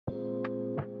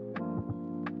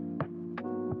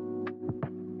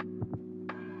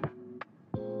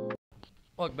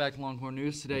Welcome back to Longhorn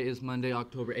News. Today is Monday,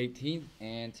 October 18th,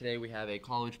 and today we have a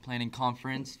college planning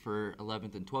conference for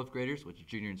 11th and 12th graders, which are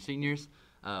juniors and seniors,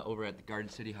 over at the Garden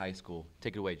City High School.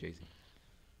 Take it away, Jason.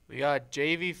 We got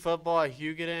JV football at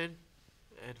Hugoton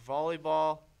and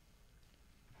volleyball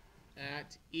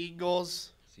at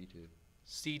Eagles C2.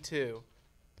 C2.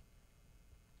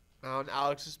 Now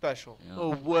Alex is special. Yeah.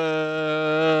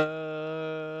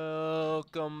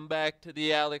 Welcome back to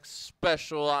the Alex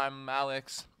Special. I'm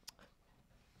Alex.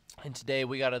 And today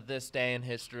we got a This Day in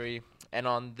History. And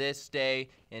on this day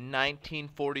in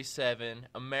 1947,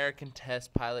 American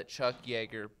test pilot Chuck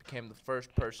Yeager became the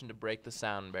first person to break the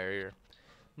sound barrier.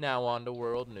 Now on to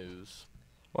world news.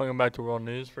 Welcome back to World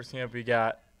News. First thing up, we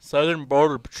got Southern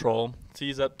Border Patrol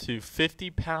seized up to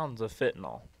 50 pounds of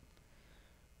fentanyl.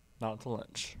 Not to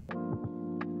lynch.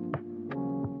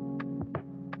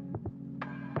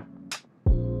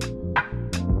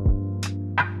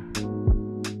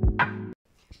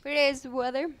 For today's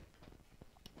weather,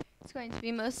 it's going to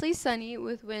be mostly sunny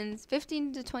with winds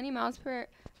 15 to 20 miles per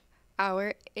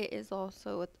hour. It is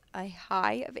also with a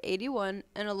high of 81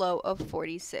 and a low of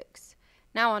 46.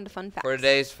 Now on to fun facts. For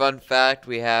today's fun fact,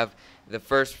 we have the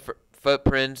first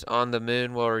footprints on the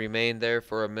moon will remain there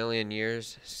for 1,000,000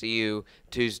 years. See you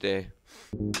Tuesday.